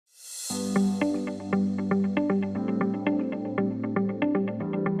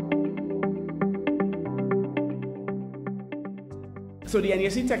So the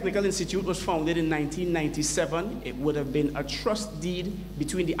NESC Technical Institute was founded in 1997. It would have been a trust deed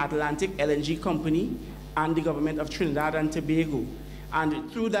between the Atlantic LNG Company and the government of Trinidad and Tobago.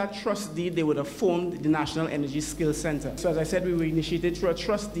 And through that trust deed, they would have formed the National Energy Skills Center. So as I said, we were initiated through a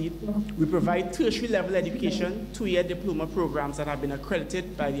trust deed. We provide tertiary level education, 2-year diploma programs that have been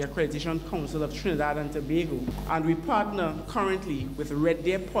accredited by the Accreditation Council of Trinidad and Tobago. And we partner currently with Red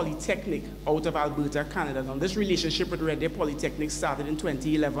Deer Polytechnic out of Alberta, Canada. Now this relationship with Red Deer Polytechnic started in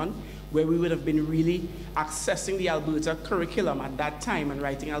 2011, where we would have been really accessing the Alberta curriculum at that time and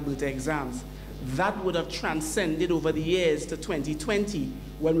writing Alberta exams. That would have transcended over the years to 2020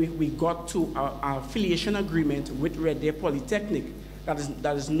 when we got to our affiliation agreement with Red Deer Polytechnic.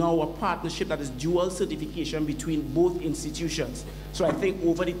 That is now a partnership that is dual certification between both institutions. So I think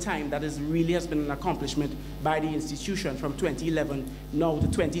over the time that really has been an accomplishment by the institution from 2011 now to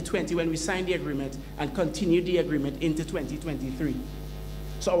 2020 when we signed the agreement and continued the agreement into 2023.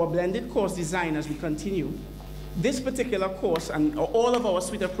 So our blended course design as we continue. This particular course and all of our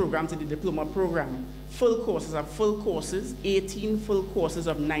suite of programs in the diploma program, full courses are full courses, 18 full courses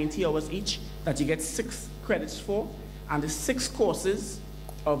of 90 hours each that you get 6 credits for, and the 6 courses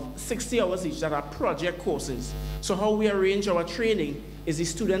of 60 hours each that are project courses. So how we arrange our training is the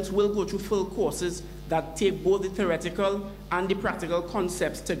students will go through full courses that take both the theoretical and the practical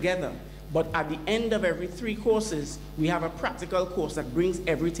concepts together. But at the end of every 3 courses, we have a practical course that brings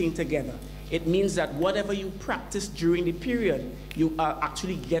everything together. It means that whatever you practice during the period, you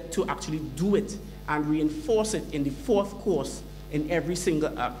actually get to actually do it and reinforce it in the 4th course in every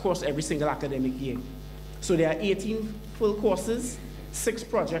single every single academic year. So there are 18 full courses, 6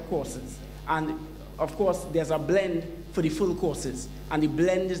 project courses. And of course, there's a blend for the full courses. And the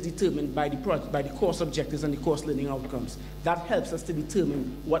blend is determined by the course objectives and the course learning outcomes. That helps us to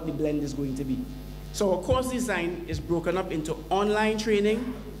determine what the blend is going to be. So our course design is broken up into online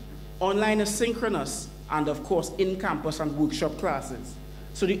training, online asynchronous, and of course in-campus and workshop classes.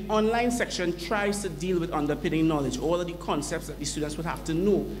 So the online section tries to deal with underpinning knowledge. All of the concepts that the students would have to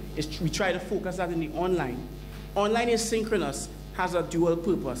know, we try to focus that in the online. Online asynchronous has a dual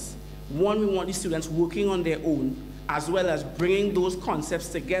purpose. One, we want the students working on their own, as well as bringing those concepts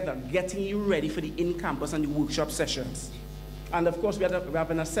together, getting you ready for the in-campus and the workshop sessions. And of course, we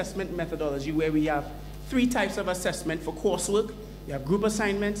have an assessment methodology where we have 3 types of assessment for coursework. We have group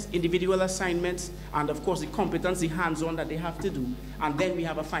assignments, individual assignments, and of course the competency hands-on that they have to do. And then we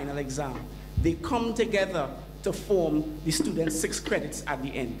have a final exam. They come together to form the students' 6 credits at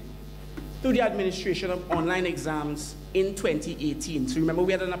the end. Through the administration of online exams in 2018. So remember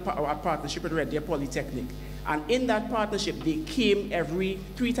we had a partnership with Red Deer Polytechnic. And in that partnership, they came every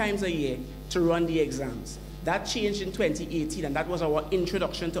 3 times a year to run the exams. That changed in 2018, and that was our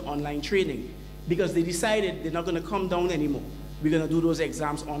introduction to online training, because they decided they're not going to come down anymore. We're going to do those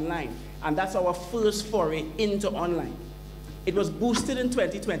exams online. And that's our first foray into online. It was boosted in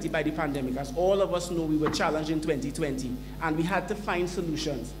 2020 by the pandemic. As all of us know, we were challenged in 2020, and we had to find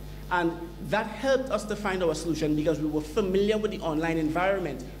solutions. And that helped us to find our solution because we were familiar with the online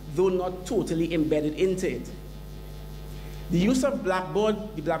environment, though not totally embedded into it. The use of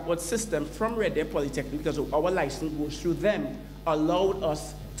Blackboard, the Blackboard system from Red Deer Polytechnic, because our license goes through them, allowed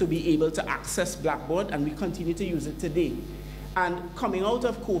us to be able to access Blackboard, and we continue to use it today. And coming out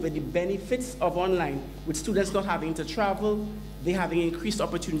of COVID, the benefits of online, with students not having to travel, they having increased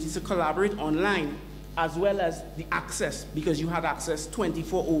opportunities to collaborate online, as well as the access, because you had access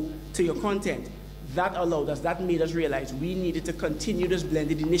 24/0 to your content. That allowed us, that made us realize we needed to continue this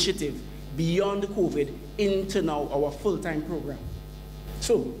blended initiative beyond COVID into now our full-time program.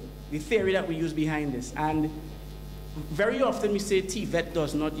 So, the theory that we use behind this, and very often we say TVET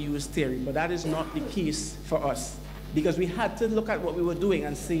does not use theory, but that is not the case for us, because we had to look at what we were doing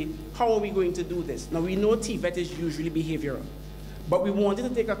and say, how are we going to do this? Now we know TVET is usually behavioral, but we wanted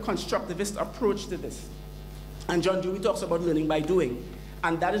to take a constructivist approach to this. And John Dewey talks about learning by doing,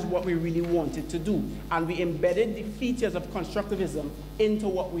 and that is what we really wanted to do. And we embedded the features of constructivism into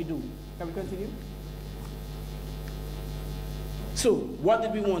what we do. Can we continue? So, what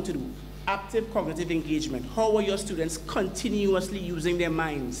did we want to do? Active cognitive engagement. How are your students continuously using their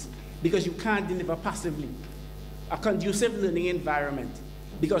minds? Because you can't deliver passively. A conducive learning environment.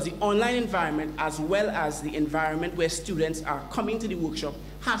 Because the online environment, as well as the environment where students are coming to the workshop,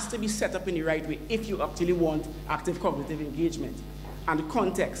 has to be set up in the right way if you actually want active cognitive engagement. And the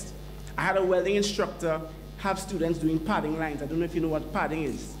context. I had a welding instructor have students doing padding lines. I don't know if you know what padding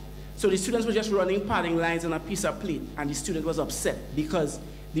is. So the students were just running padding lines on a piece of plate, and the student was upset because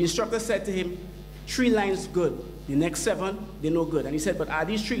the instructor said to him, 3 lines good, the next 7, they're no good. And he said, but are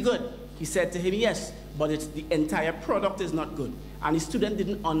these 3 good? He said to him, yes, but the entire product is not good. and the student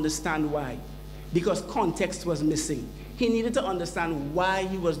didn't understand why, because context was missing. He needed to understand why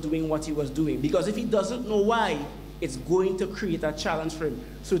he was doing what he was doing, because if he doesn't know why, it's going to create a challenge for him.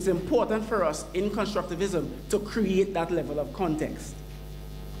 So it's important for us in constructivism to create that level of context.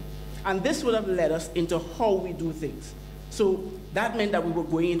 And this would have led us into how we do things. So that meant that we were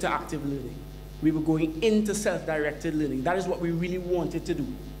going into active learning. We were going into self-directed learning. That is what we really wanted to do.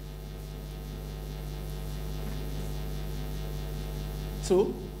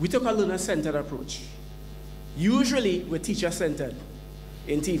 So we took a learner-centered approach. Usually we're teacher-centered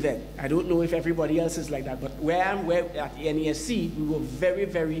in TVET. I don't know if everybody else is like that, but where at NESC, we were very,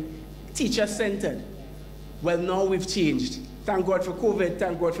 very teacher-centered. Well, now we've changed. Thank God for COVID,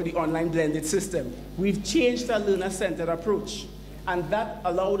 thank God for the online blended system. We've changed our learner-centered approach, and that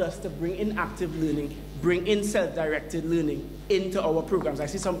allowed us to bring in active learning, bring in self-directed learning into our programs. I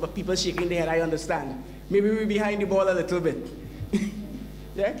see some people shaking their head, I understand. Maybe we're behind the ball a little bit.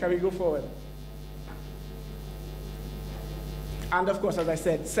 Yeah, can we go forward? And of course, as I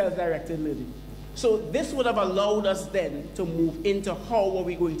said, self-directed learning. So this would have allowed us then to move into how are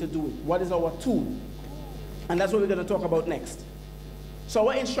we going to do it? What is our tool? And that's what we're going to talk about next. So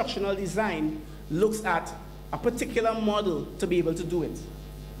our instructional design looks at a particular model to be able to do it.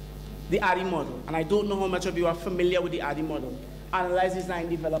 The ADDIE model. And I don't know how much of you are familiar with the ADDIE model. Analyze, design,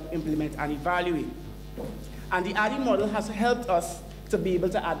 develop, implement, and evaluate. And the ADDIE model has helped us to be able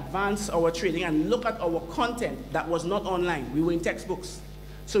to advance our training and look at our content that was not online. We were in textbooks.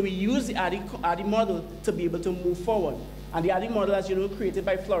 So we used the ADDIE model to be able to move forward. And the ADDIE model, as you know, created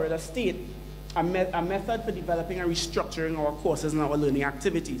by Florida State, a method for developing and restructuring our courses and our learning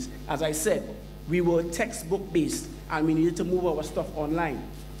activities. As I said, we were textbook-based, and we needed to move our stuff online.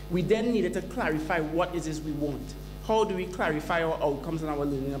 We then needed to clarify what it is we want. How do we clarify our outcomes and our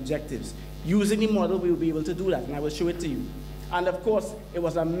learning objectives? Using the model, we will be able to do that, and I will show it to you. And of course, it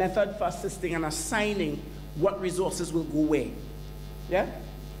was a method for assisting and assigning what resources will go where. Yeah?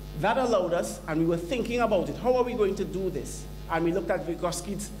 That allowed us, and we were thinking about it. How are we going to do this? And we looked at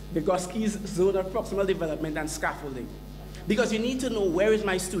Vygotsky's zone of proximal development and scaffolding. Because you need to know, where is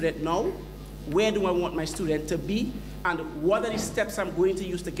my student now? Where do I want my student to be? And what are the steps I'm going to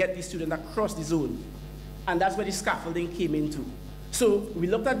use to get the student across the zone? And that's where the scaffolding came into. So we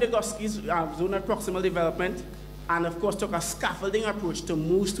looked at Vygotsky's zone of proximal development, and of course took a scaffolding approach to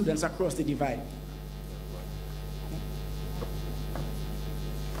move students across the divide.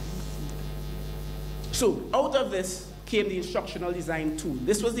 So out of this came the instructional design tool.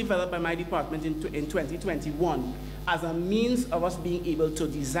 This was developed by my department in 2021 as a means of us being able to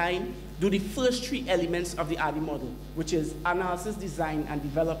design, do the first three elements of the ADDIE model, which is analysis, design, and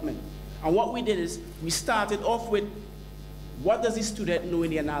development. And what we did is, we started off with, what does the student know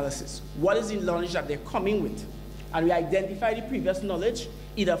in the analysis? What is the knowledge that they're coming with? And we identify the previous knowledge,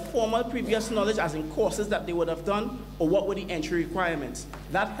 either formal previous knowledge as in courses that they would have done, or what were the entry requirements.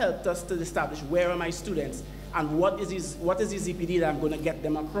 That helped us to establish where are my students and what is the ZPD that I'm going to get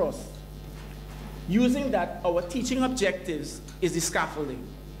them across. Using that, our teaching objectives is the scaffolding.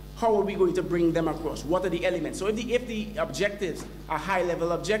 How are we going to bring them across? What are the elements? So if the objectives are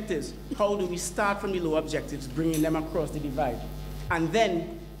high-level objectives, how do we start from the low objectives, bringing them across the divide? And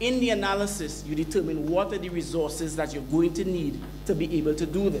then, in the analysis, you determine what are the resources that you're going to need to be able to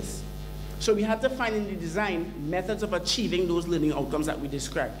do this. So we had to find in the design methods of achieving those learning outcomes that we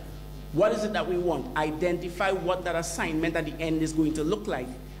described. What is it that we want? Identify what that assignment at the end is going to look like,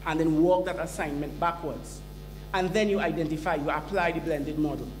 and then walk that assignment backwards. And then you identify, you apply the blended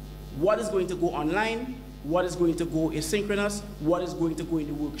model. What is going to go online? What is going to go asynchronous? What is going to go in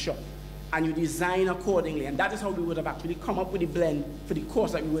the workshop? And you design accordingly. And that is how we would have actually come up with the blend for the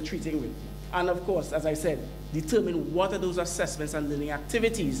course that we were treating with. And of course, as I said, determine what are those assessments and learning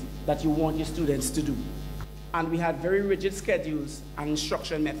activities that you want your students to do. And we had very rigid schedules and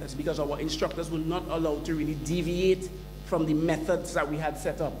instruction methods, because our instructors were not allowed to really deviate from the methods that we had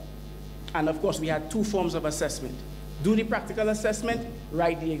set up. And of course, we had two forms of assessment. Do the practical assessment,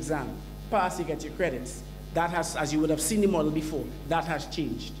 write the exam. Pass, you get your credits. That has, as you would have seen the model before, that has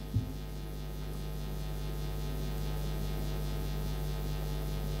changed.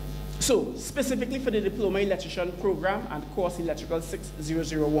 So, specifically for the Diploma Electrician Program and Course Electrical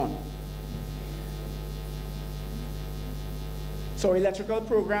 6001. So our electrical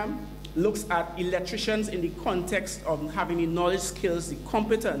program looks at electricians in the context of having the knowledge, skills, the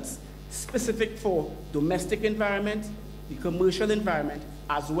competence specific for domestic environment, the commercial environment,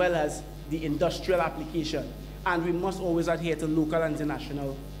 as well as the industrial application. And we must always adhere to local and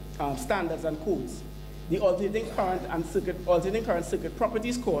international standards and codes. The alternating current circuit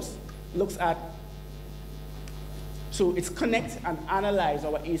properties course looks at So it's connect and analyze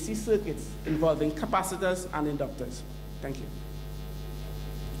our AC circuits involving capacitors and inductors. Thank you.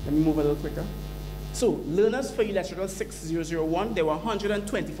 Let me move a little quicker. So learners for electrical 6001, there were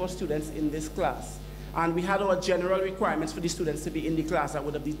 124 students in this class. And we had our general requirements for the students to be in the class that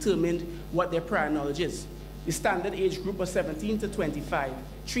would have determined what their prior knowledge is. The standard age group was 17 to 25,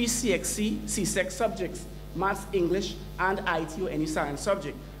 3 CXC, CSEC subjects, maths, English, and IT or any science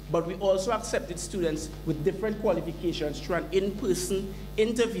subject. But we also accepted students with different qualifications through an in-person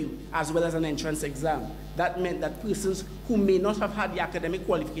interview as well as an entrance exam. That meant that persons who may not have had the academic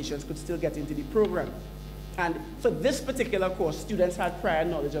qualifications could still get into the program. And for this particular course, students had prior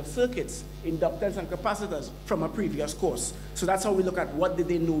knowledge of circuits, inductors, and capacitors from a previous course. So that's how we look at what did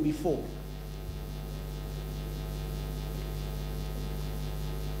they know before.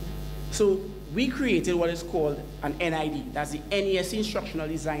 So we created what is called an NID, that's the NESC Instructional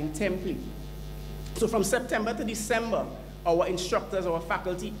Design Template. So from September to December, our instructors, our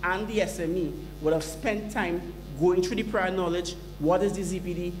faculty, and the SME would have spent time going through the prior knowledge, what is the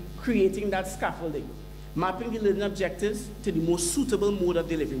ZPD, creating that scaffolding, mapping the learning objectives to the most suitable mode of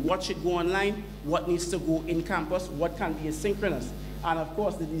delivery. What should go online, what needs to go in campus, what can be asynchronous, and of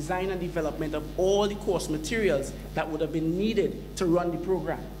course the design and development of all the course materials that would have been needed to run the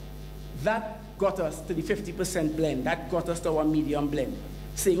program. That got us to the 50% blend. That got us to our medium blend.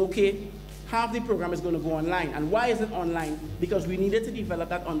 Saying, okay, half the program is going to go online. And why is it online? Because we needed to develop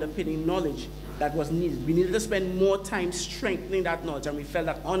that underpinning knowledge that was needed. We needed to spend more time strengthening that knowledge, and we felt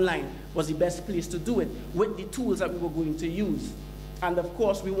that online was the best place to do it with the tools that we were going to use. And of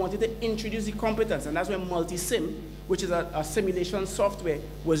course, we wanted to introduce the competence, and that's when multi-sim, which is a simulation software,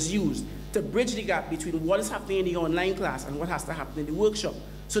 was used to bridge the gap between what is happening in the online class and what has to happen in the workshop.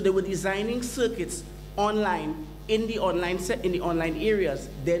 So they were designing circuits online in the online areas,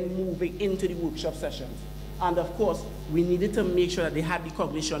 then moving into the workshop sessions. And of course, we needed to make sure that they had the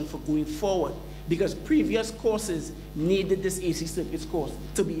cognition for going forward, because previous courses needed this AC circuits course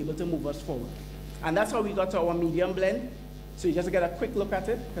to be able to move us forward. And that's how we got to our medium blend. So you just get a quick look at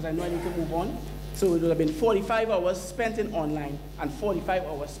it, because I know I need to move on. So it would have been 45 hours spent in online and 45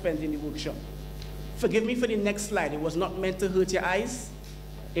 hours spent in the workshop. Forgive me for the next slide. It was not meant to hurt your eyes.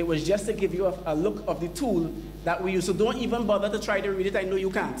 It was just to give you a look of the tool that we use. So don't even bother to try to read it. I know you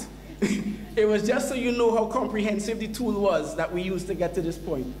can't. It was just so you know how comprehensive the tool was that we used to get to this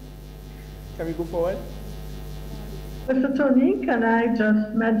point. Can we go forward? Mr. Tony, can I just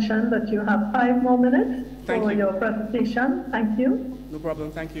mention that you have 5 more minutes for your presentation? Thank you. No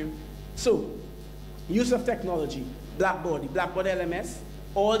problem. Thank you. So, use of technology, Blackboard, the Blackboard LMS,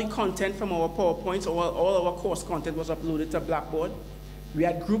 all the content from our PowerPoints, all our course content was uploaded to Blackboard. We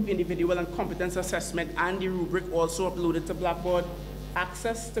had group, individual, and competence assessment and the rubric also uploaded to Blackboard.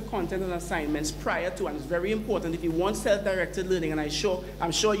 Access to content and assignments prior to, and it's very important, if you want self-directed learning, and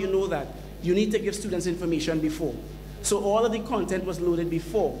I'm sure you know that, you need to give students information before. So all of the content was loaded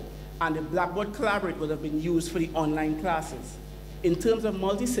before, and the Blackboard Collaborate would have been used for the online classes. In terms of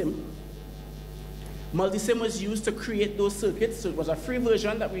multi-sim was used to create those circuits, so it was a free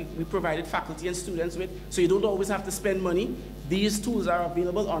version that we provided faculty and students with, so you don't always have to spend money. These tools are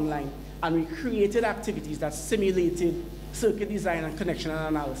available online, and we created activities that simulated circuit design and connection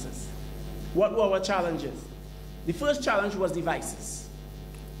and analysis. What were our challenges? The first challenge was devices.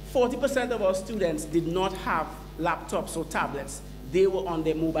 40% of our students did not have laptops or tablets. They were on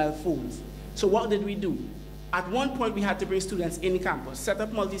their mobile phones. So what did we do? At one point, we had to bring students in campus, set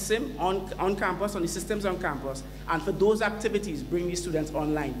up multi-sim on campus, on the systems on campus, and for those activities, bring these students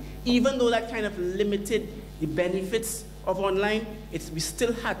online. Even though that kind of limited the benefits of online, we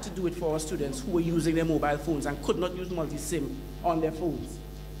still had to do it for our students who were using their mobile phones and could not use multi-sim on their phones.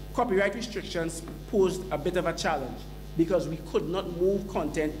 Copyright restrictions posed a bit of a challenge because we could not move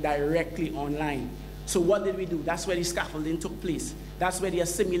content directly online. So what did we do? That's where the scaffolding took place. That's where the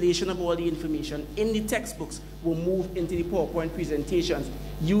assimilation of all the information in the textbooks will move into the PowerPoint presentations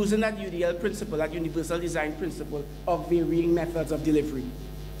using that UDL principle, that universal design principle of varying methods of delivery.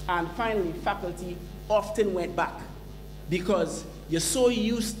 And finally, faculty often went back because you're so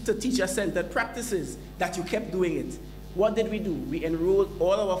used to teacher-centered practices that you kept doing it. What did we do? We enrolled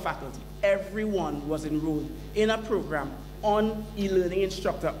all our faculty. Everyone was enrolled in a program on e-learning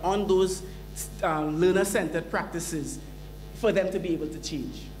instructor, on those learner-centered practices for them to be able to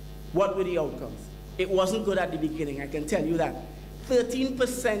change. What were the outcomes? It wasn't good at the beginning, I can tell you that.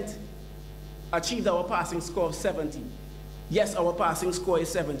 13% achieved our passing score of 70. Yes, our passing score is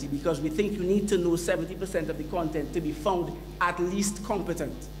 70 because we think you need to know 70% of the content to be found at least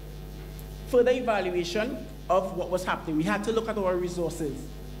competent. Further evaluation of what was happening, we had to look at our resources.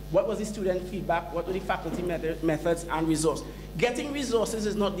 What was the student feedback? What were the faculty methods and resource? Getting resources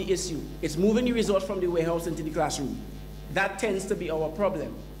is not the issue. It's moving the resource from the warehouse into the classroom. That tends to be our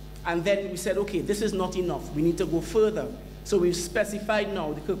problem. And then we said, okay, this is not enough. We need to go further. So we've specified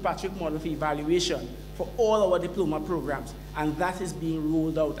now the Kirkpatrick model for evaluation for all our diploma programs. And that is being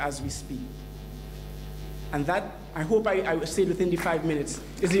rolled out as we speak. And that, I hope I stayed within the 5 minutes,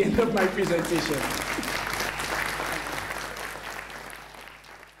 is the end of my presentation.